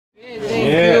Thank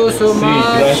you so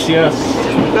much. Gracias.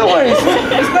 No worries.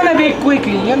 It's gonna be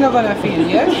quickly. You're not gonna feel,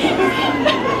 yeah?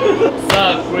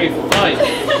 Sacrifice.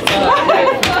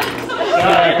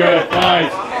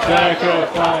 Sacrifice.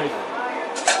 Sacrifice.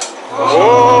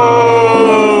 Oh!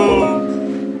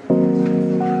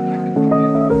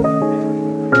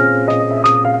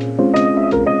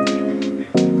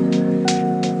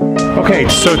 Okay,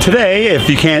 so today, if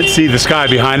you can't see the sky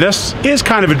behind us, is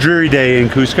kind of a dreary day in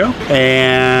Cusco.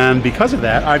 And because of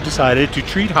that, I've decided to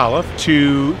treat Halef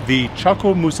to the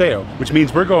Chocomuseo, which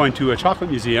means we're going to a chocolate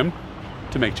museum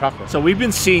to make chocolate. So we've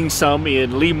been seeing some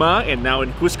in Lima and now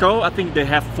in Cusco. I think they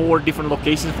have 4 different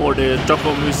locations for the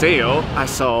Chocomuseo. I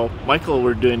saw Michael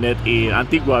were doing it in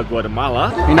Antigua,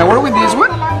 Guatemala. You know what with this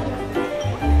one?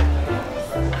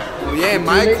 Yeah,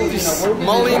 Michael is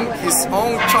mulling his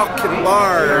own chocolate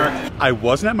bar. I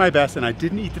wasn't at my best and I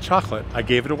didn't eat the chocolate. I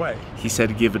gave it away. He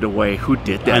said give it away. Who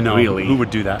did that? I know, really? who would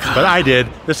do that? But I did.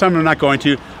 This time I'm not going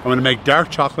to. I'm going to make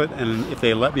dark chocolate, and if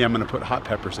they let me, I'm going to put hot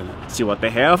peppers in it. See what they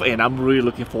have, and I'm really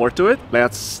looking forward to it.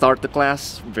 Let's start the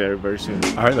class very, very soon.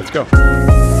 All right, let's go.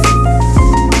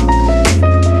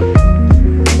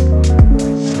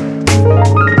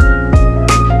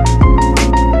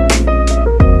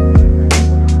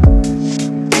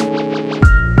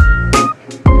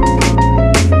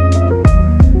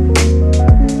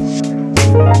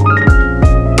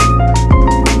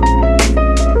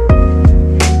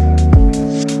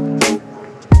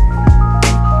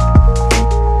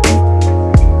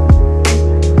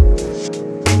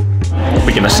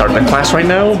 We're gonna start the class right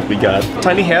now. We got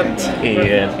tiny hat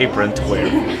and apron to wear.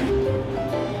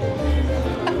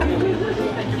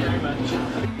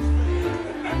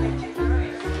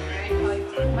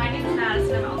 My name is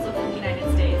Madison. I'm also from the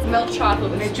United States. Milk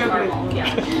chocolate with caramel.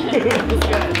 Yeah.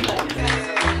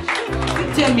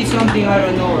 Tell me something I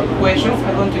don't know. Questions?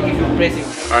 I'm going to give you a present.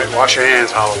 All right, wash your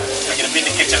hands, Halef. We're gonna be in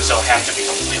the kitchen, so it has to be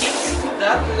completely.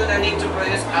 That we're gonna need to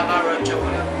produce avocado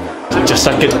chocolate. Just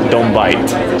suck it, don't bite.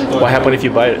 What happened if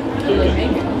you bite it?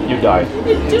 You die.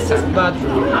 Just bad.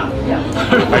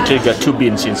 Actually, got 2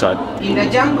 beans inside. In the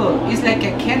jungle, it's like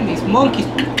a candy. Monkeys.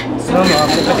 No,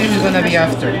 but this is gonna be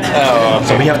after.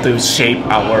 So we have to shape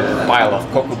our pile of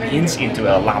cocoa beans into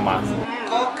a llama.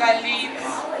 Coca leaves.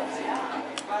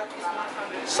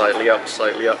 Slightly up,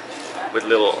 with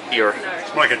little ear.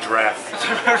 It's more like a giraffe.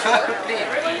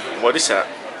 What is that?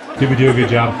 Did we do a good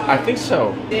job? I think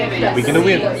so. We're gonna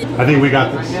win. I think we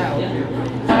got this.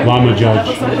 Llama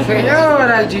judge.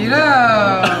 Señora,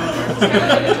 Gina.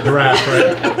 Giraffe,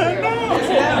 right?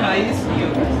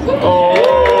 Oh!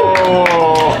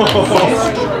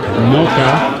 Noka.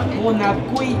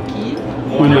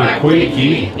 Una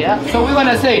quiki. Yeah, so we're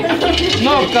gonna say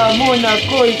Noka, Mona,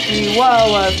 Koiki,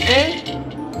 Wawas, and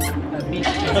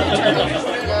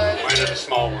Mine are the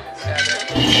small ones.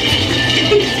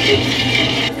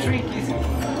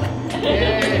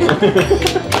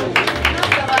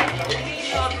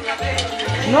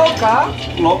 Noka,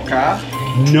 Loca.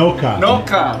 Noka.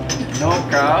 Noca.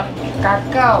 Noca.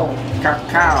 cacao.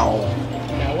 Cacao.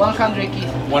 Yeah, 100 keys.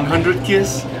 100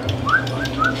 kiss. No,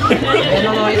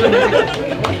 it's gonna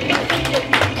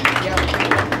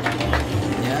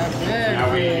Now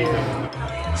we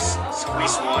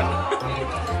Squeeze one.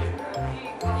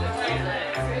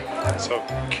 so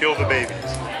kill the babies.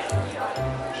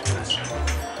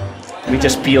 We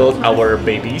just peeled our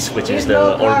babies, which is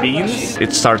our beans.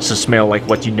 It starts to smell like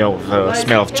what you know, the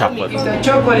smell of chocolate. If the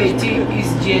chocolatier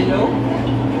is yellow,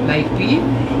 like pea,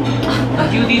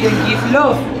 you didn't give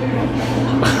love.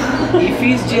 If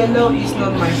it's yellow, it's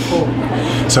not my fault.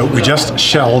 So we just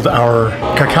shelled our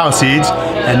cacao seeds,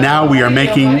 and now we are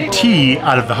making tea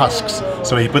out of the husks.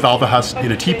 So we put all the husks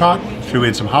in a teapot, threw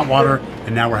in some hot water,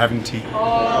 and now we're having tea.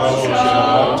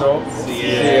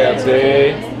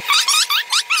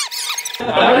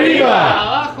 Arriba,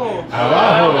 abajo,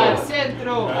 Abajo, al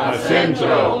centro, al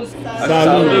centro.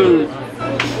 Salud.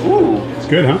 Ooh, It's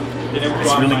good, huh?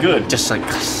 it's really good. Just like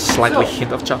slightly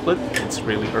hint of chocolate. It's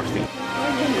really earthy.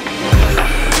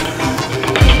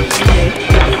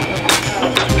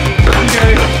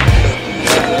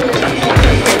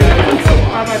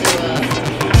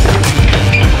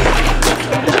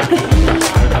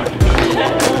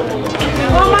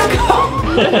 Oh my god!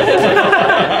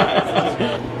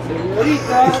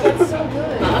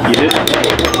 Eat it.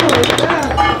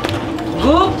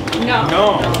 Good?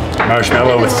 No.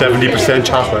 Marshmallow with 70%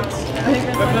 chocolate.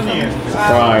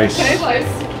 Fries.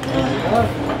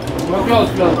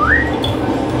 Close.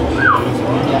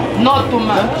 Not too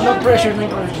much. No pressure, no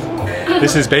pressure.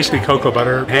 This is basically cocoa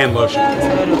butter hand lotion. It's a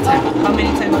lot of time. How many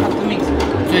times I have to mix?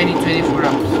 24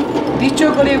 hours. This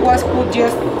chocolate was put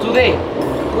just today.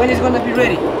 When is gonna be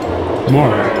ready? More.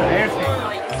 Perfect.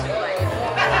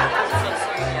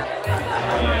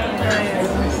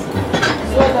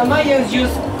 So the Mayans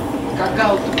use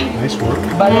cacao to make, Nice work.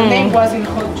 but the name wasn't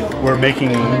hot chocolate. We're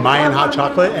making Mayan hot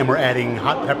chocolate and we're adding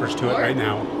hot peppers to it right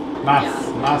now.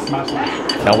 Mas.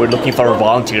 Now we're looking for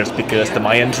volunteers because the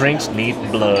Mayan drinks need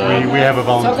blood. We have a So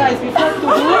volunteer. guys, before to do,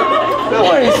 no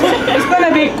worries. It's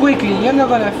gonna be quickly. You're not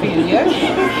gonna feel, yeah?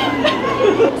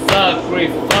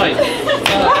 Sacrifice.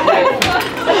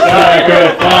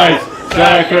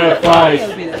 Sacrifice.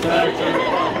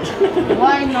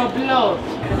 Why no blood?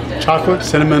 Chocolate,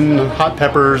 cinnamon, hot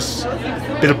peppers,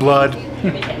 bit of blood.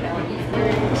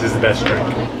 This is the best drink.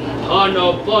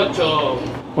 Ano pocho.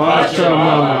 Pacha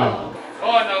mama.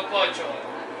 Ano pocho.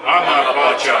 Mama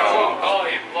pacha.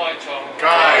 Oi pocho.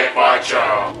 Kai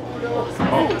pacha.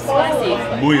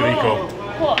 Muy rico.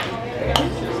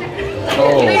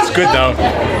 Oh, it's good though.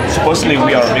 Supposedly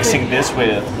we are mixing this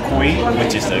with kui,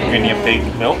 which is the guinea pig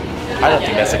milk. I don't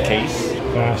think that's the case.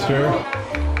 Faster.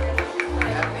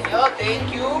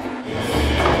 Thank you.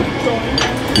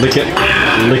 Lick it.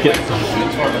 Lick it.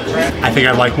 I think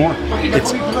I like more.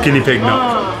 It's guinea pig milk.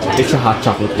 It's a hot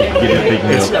chocolate guinea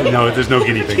pig No, there's no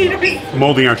guinea pig milk.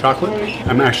 Molding our chocolate,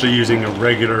 I'm actually using a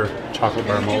regular chocolate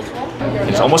bar mold.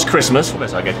 It's almost Christmas, so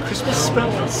I get Christmas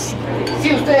smells.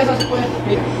 Sí, ustedes así pueden.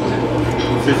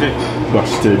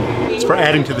 Busted. It's for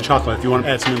adding to the chocolate. If you want to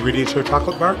add some ingredients to a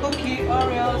chocolate bar, Cookie,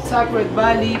 Oreo, Sacred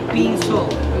Valley, Pinso.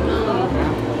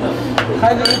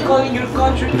 How do you call in your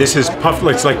country? this is puffed.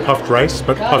 It's like puffed rice,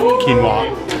 but puffed quinoa.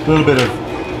 A little bit of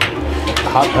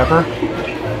hot pepper.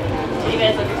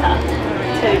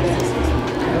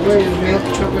 Where is milk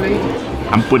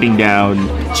chocolate? I'm putting down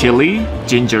chili,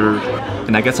 ginger,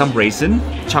 and I got some raisin,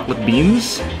 chocolate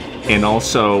beans, and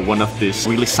also one of these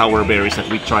really sour berries that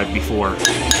we tried before.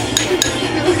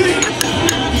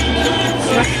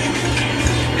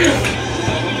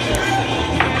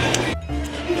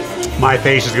 My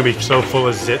face is gonna be so full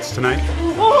of zits tonight.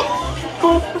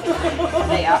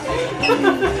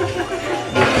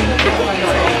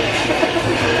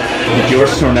 Did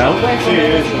yours turn out?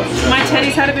 My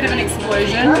teddy's had a bit of an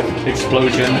explosion.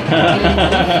 Explosion.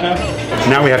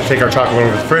 Now we have to take our chocolate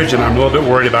over to the fridge, and I'm a little bit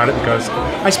worried about it because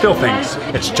I spill things.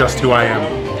 It's just who I am.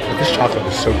 But this chocolate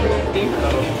is so good.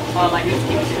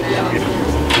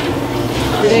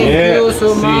 Thank you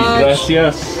so much.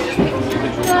 Gracias.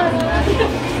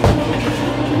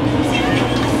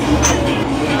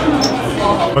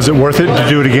 Was it worth it to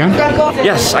do it again?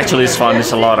 Yes, actually it's fun.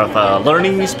 It's a lot of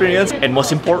learning experience, and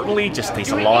most importantly, just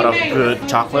tastes a lot of good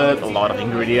chocolate, a lot of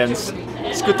ingredients.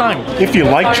 It's a good time. If you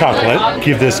like chocolate,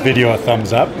 give this video a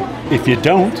thumbs up. If you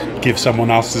don't, give someone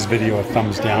else's video a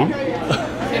thumbs down.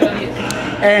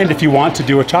 And if you want to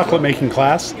do a chocolate making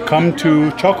class, come to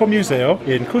Chocomuseo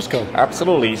in Cusco.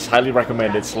 Absolutely, it's highly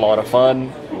recommended. It's a lot of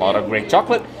fun, a lot of great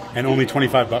chocolate. And only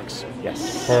 25 bucks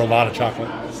Yes, for a lot of chocolate.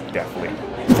 definitely.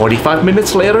 45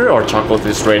 minutes later, our chocolate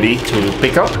is ready to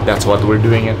pick up. That's what we're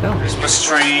doing it now. Christmas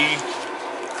tree.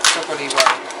 Chocolate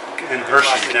bar. And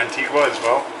Hershey's in Antigua as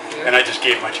well. And I just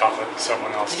gave my chocolate to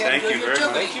someone else. Thank you very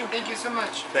much. Thank you so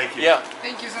much. Thank you. Yeah.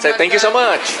 Thank you so Say much. thank you so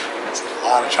much. That's a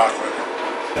lot of chocolate.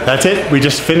 That's it. We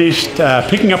just finished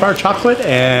picking up our chocolate,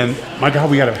 and my God,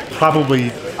 we got probably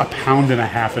a pound and a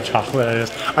half of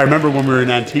chocolate. I remember when we were in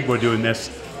Antigua doing this,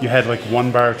 you had like one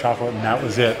bar of chocolate, and that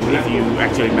was it. If you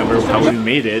actually remember how we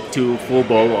made it, 2 full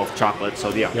bowl of chocolate. So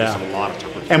yeah, Yeah. there's a lot of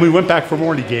chocolate. And we went back for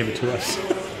more, and he gave it to us.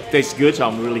 Tastes good, so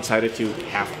I'm really excited to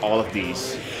have all of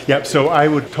these. Yep. So I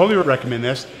would totally recommend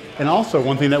this. And also,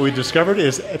 one thing that we discovered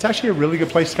is it's actually a really good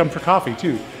place to come for coffee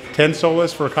too. 10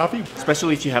 soles for a coffee.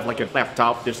 Especially if you have like a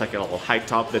laptop, there's like a little high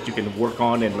top that you can work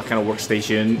on and kind of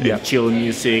workstation, Yeah. and chill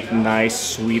music, nice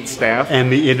sweet stuff, And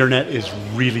the internet is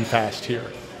really fast here.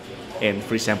 and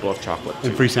free sample of chocolate.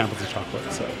 And free samples of chocolate.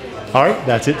 So, all right,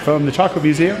 that's it from the Chocolate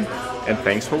Museum. And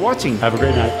thanks for watching. Have a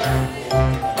great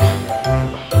night.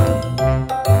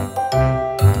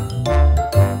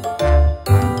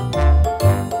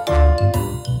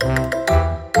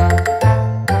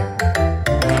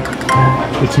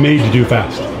 It's made to do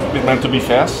fast. It's meant to be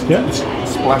fast. Yeah. It's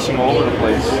splashing all over the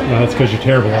place. That's because you're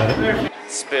terrible at it.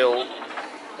 Spill.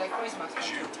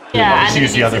 Yeah. Let's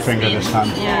use the other finger this time.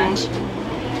 Yeah.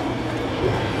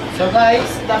 So guys,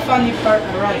 the funny part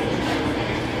arrived.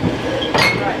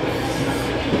 Right.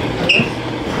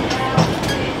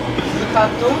 You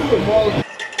have to mold